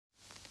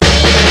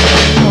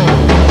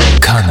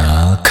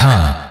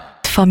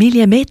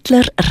Familie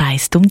Mettler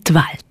reist um die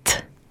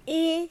Welt.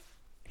 Ich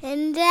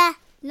bin der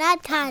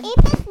Nathan. Ich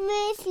bin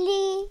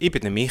Müsli. Ich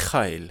bin der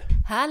Michael.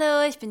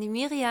 Hallo, ich bin die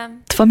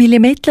Miriam. Die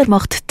Familie Mettler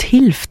macht die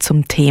Hilfe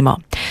zum Thema.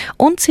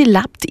 Und sie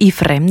lebt in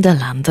fremden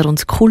Ländern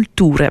und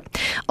Kulturen.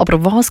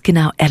 Aber was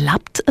genau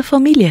erlebt eine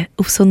Familie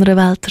auf so einer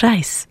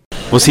Weltreise?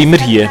 Wo sind wir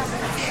hier?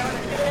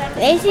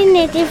 Weiß ich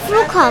nicht, im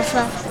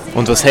Flughafen.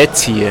 Und was hat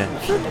es hier?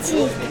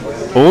 Flugzeug.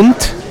 Und?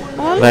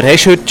 Wer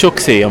hast du heute schon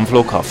gesehen am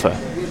Flughafen?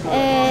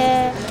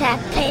 Der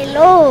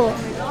Pilot.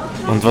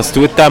 Und was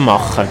tut der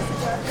machen?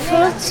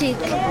 Flugzeug.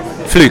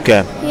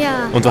 Fliegen?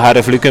 Ja. Und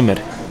woher fliegen wir?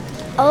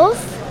 Auf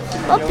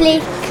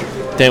Blick.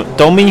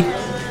 Tommy?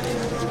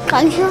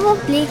 Ganz auf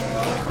Blick.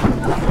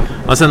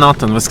 Also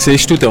Nathan, was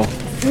siehst du da?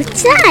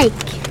 Flugzeug.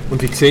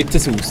 Und wie sieht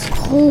das aus?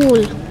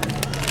 Cool.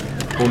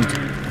 Und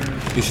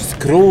ist es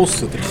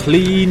gross oder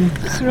klein?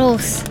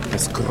 Gross.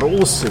 Ein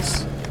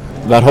grosses.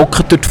 Wer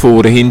hockt dort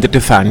vorne hinter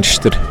dem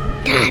Fenster?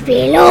 Der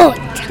Pilot.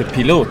 Der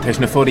Pilot. Hast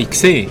du ihn vorhin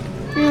gesehen?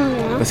 Ja.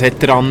 Was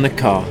hat er an? Ein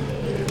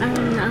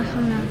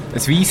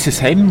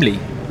weisses Hemdli.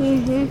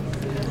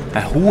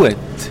 Ein Hut.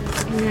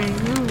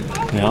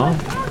 Ja.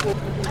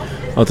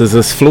 Also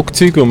das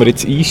Flugzeug, wo wir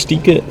jetzt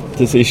einsteigen,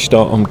 das ist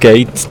da am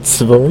Gate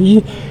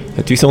 2.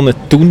 Hat wie so einen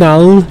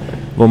Tunnel,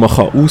 wo man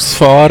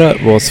ausfahren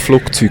kann, wo das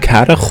Flugzeug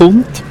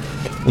herkommt.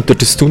 Und durch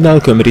das Tunnel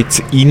gehen wir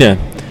jetzt rein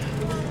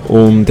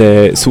und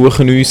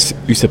suchen uns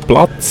unseren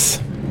Platz.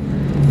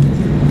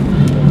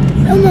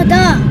 Schau mal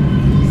da.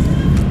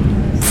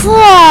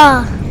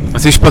 Boah.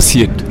 Was ist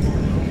passiert?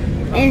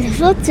 Ein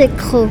Flugzeug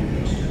gekommen.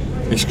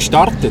 Ist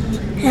gestartet?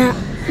 Ja.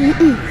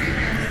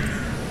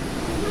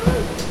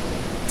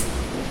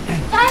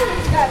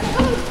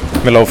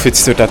 Wir laufen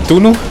jetzt durch den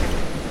Tunnel.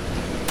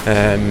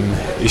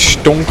 Ist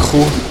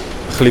dunkel, ein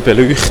bisschen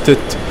beleuchtet.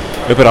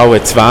 Überall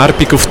hat es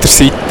Werbung auf der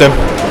Seite.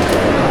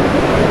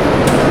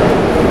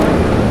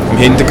 Im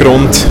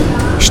Hintergrund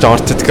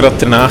startet gerade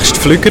der nächste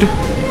Flüger.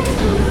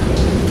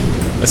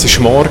 Es ist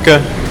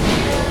morgen,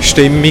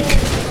 Stimmung.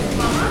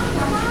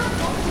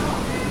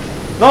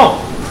 No!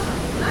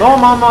 No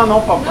Mama, no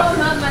Papa.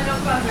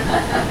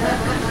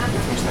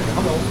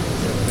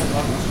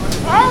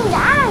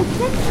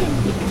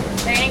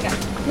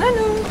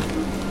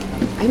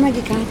 Einmal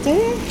die Karte.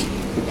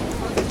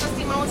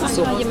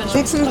 So,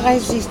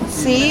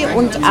 36C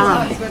und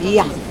A.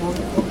 Ja.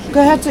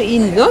 Gehört zu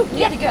Ihnen, ne?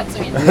 Ja, die gehört zu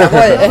Ihnen.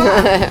 Jawohl.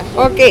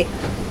 Okay.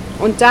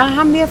 Und da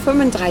haben wir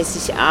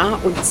 35A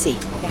und C. Ja,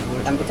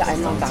 dann bitte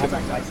einmal da.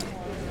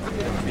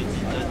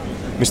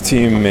 Wir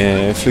sind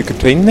im Flüger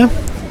drinnen.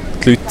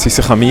 Die Leute sind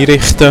sich am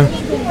Einrichten.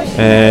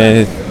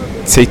 Die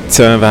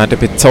Sitze werden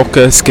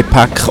bezogen, das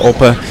Gepäck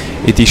oben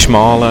in die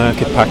schmalen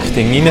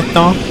Gepäckdinge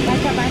rein.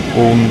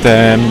 Und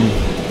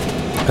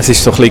es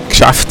ist so ein bisschen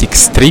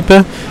geschäftiges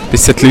Treiben,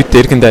 bis die Leute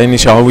irgendwann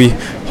alle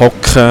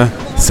hocken,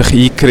 sich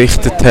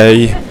eingerichtet haben,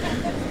 die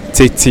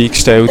Sitze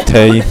eingestellt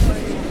haben.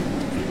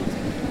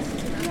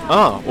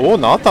 Oh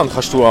Nathan,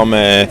 kannst du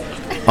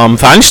am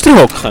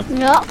Fenster hocken?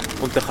 Ja.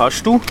 Und dann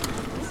kannst du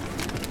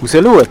raus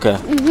schauen.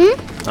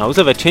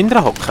 Also, willst du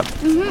hinten hocken?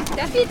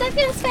 Darf ich das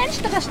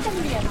Fenster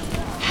restaurieren?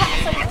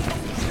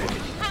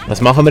 Was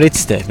machen wir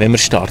jetzt denn, wenn wir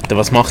starten?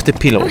 Was macht der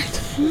Pilot?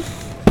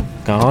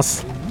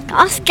 Gas.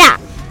 Gas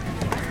geben.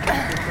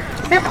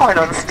 Wir freuen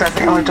uns, dass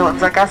Sie heute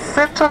unser Gast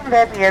sind und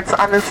werden jetzt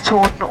alles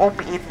tun, um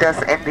Ihnen das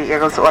Ende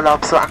Ihres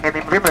Urlaubs so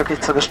angenehm wie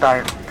möglich zu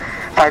gestalten.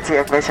 Falls Sie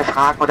irgendwelche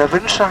Fragen oder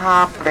Wünsche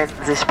haben, wenden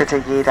Sie sich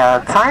bitte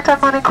jederzeit an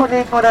meine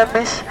Kollegen oder an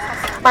mich.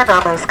 Mein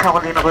Name ist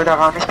Caroline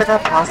Röderer und ich bin der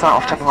Purser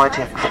auf dem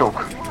heutigen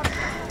Flug.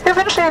 Wir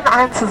wünschen Ihnen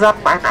allen zusammen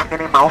einen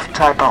angenehmen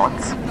Aufenthalt bei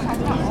uns.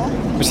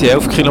 Wir sind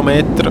 11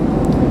 Kilometer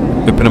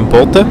über dem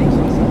Boden,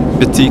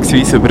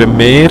 beziehungsweise über dem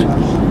Meer.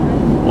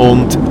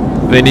 Und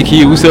wenn ich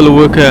hier raus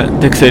schaue,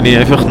 dann sehe ich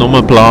einfach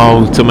nur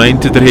blau. Zum einen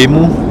der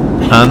Himmel,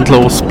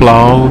 endlos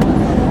blau.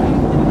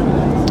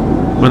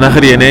 Und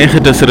nachher, je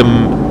näher dass er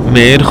am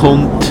Meer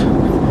kommt,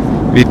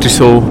 wird er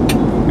so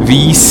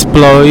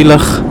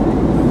weiss-bläulich.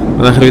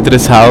 Und dann wieder ein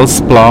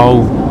helles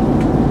Blau.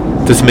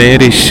 Das Meer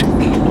ist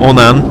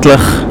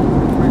unendlich.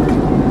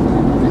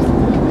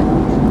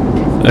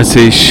 Es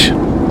ist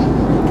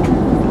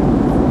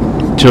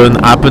schön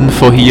eben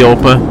von hier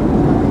oben.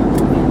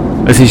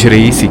 Es ist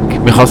riesig.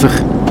 Man kann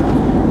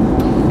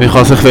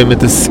sich, wenn man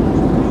das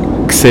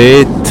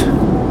sieht,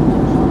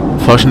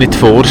 fast nicht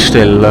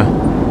vorstellen.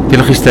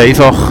 Vielleicht ist es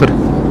einfacher,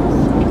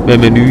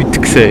 wenn man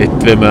nichts sieht,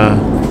 wenn man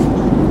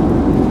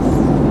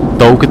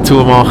die Augen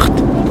zumacht.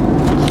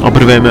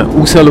 Aber wenn man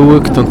raus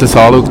schaut und das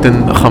anschaut,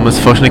 dann kann man es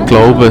fast nicht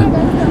glauben.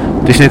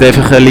 Das ist nicht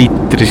einfach ein Liter,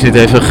 das ist nicht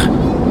einfach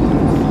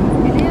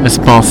ein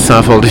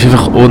Passanfall, das ist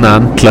einfach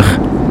unendlich.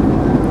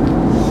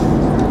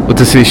 Und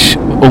das ist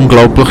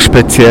unglaublich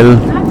speziell.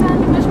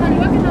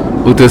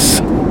 Und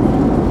das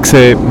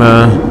sieht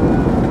man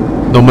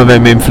nur,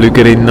 wenn man im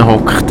Flüger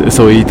hockt,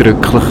 so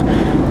eindrücklich.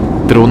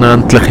 Der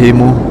unendliche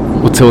Himmel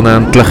und das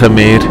unendliche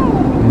Meer.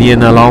 Nie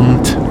ein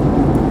Land,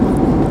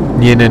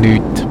 nie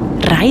nichts.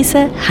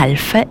 Reisen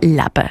helfen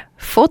Leben.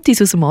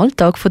 Fotos aus dem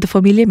Alltag von der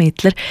Familie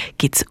Mettler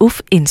gibt es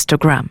auf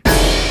Instagram.